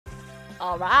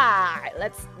All right,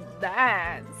 let's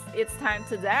dance. It's time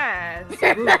to dance.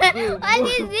 What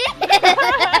is this?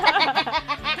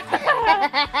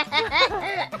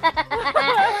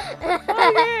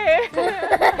 Okay.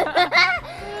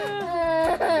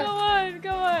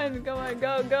 Go on,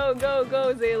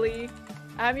 go, Zeyli.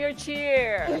 I'm your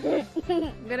cheer.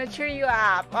 I'm gonna cheer you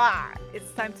up.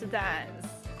 It's time to dance.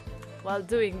 While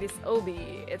doing this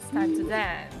obi, it's time to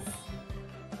dance.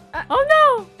 Oh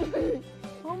no!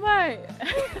 Oh my!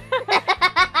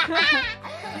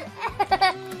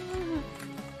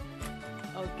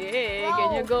 Okay,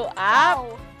 can you go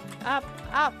up? Up.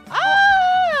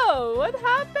 Oh! What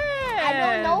happened? I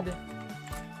don't know.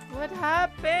 What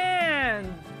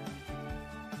happened?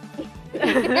 Why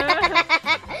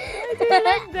do you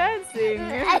like dancing?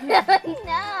 I don't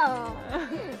know.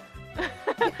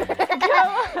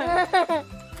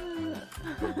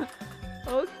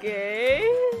 Okay.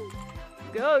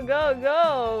 Go.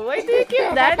 Why do you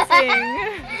keep dancing?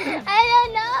 I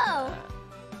don't know.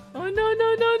 Oh no.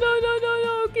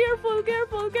 Careful.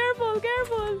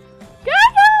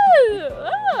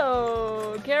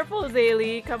 Oh, careful,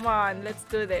 Zeyli. Come on, let's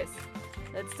do this.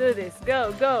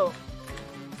 Go.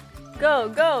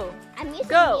 I'm using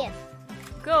Go. this.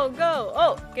 Go.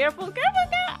 Oh, careful.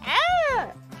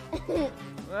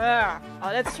 Oh,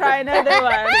 let's try another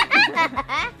one.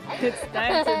 It's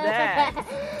time to dance.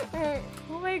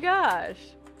 Oh my gosh,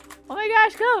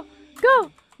 go.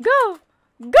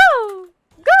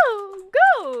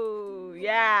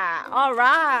 Yeah, all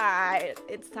right.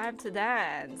 It's time to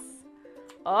dance.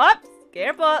 Oops,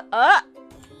 careful. Is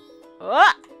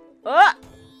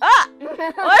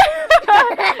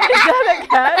that a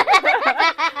cat?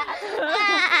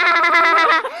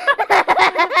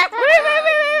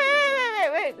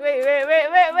 Wait.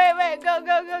 Go.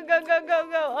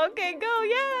 Okay, go.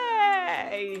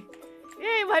 Yay.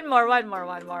 One more.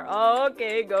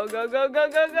 Okay, go.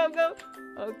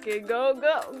 Okay, go.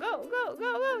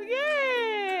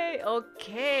 Yay.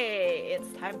 Okay, it's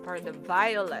time for the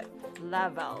violet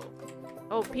level.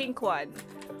 Oh, pink one.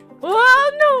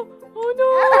 Oh no.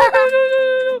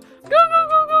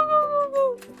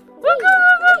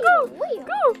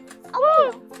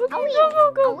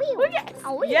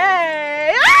 Go.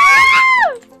 Yay!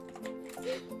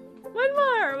 One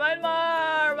more.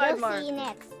 We'll see you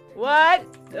next. What?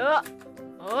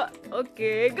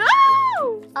 Okay, go!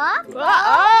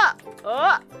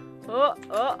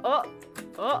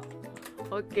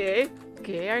 Okay.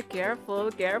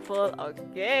 Careful.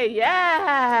 Okay,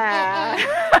 yeah!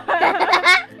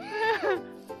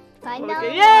 Final Okay,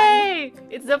 one. yay!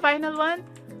 It's the final one.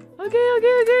 Okay.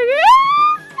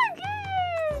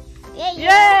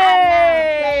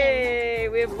 Yay!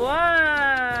 We've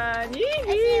won! Let's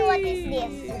see what is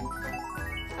this.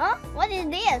 Oh, what is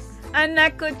this?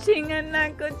 Anak kucing,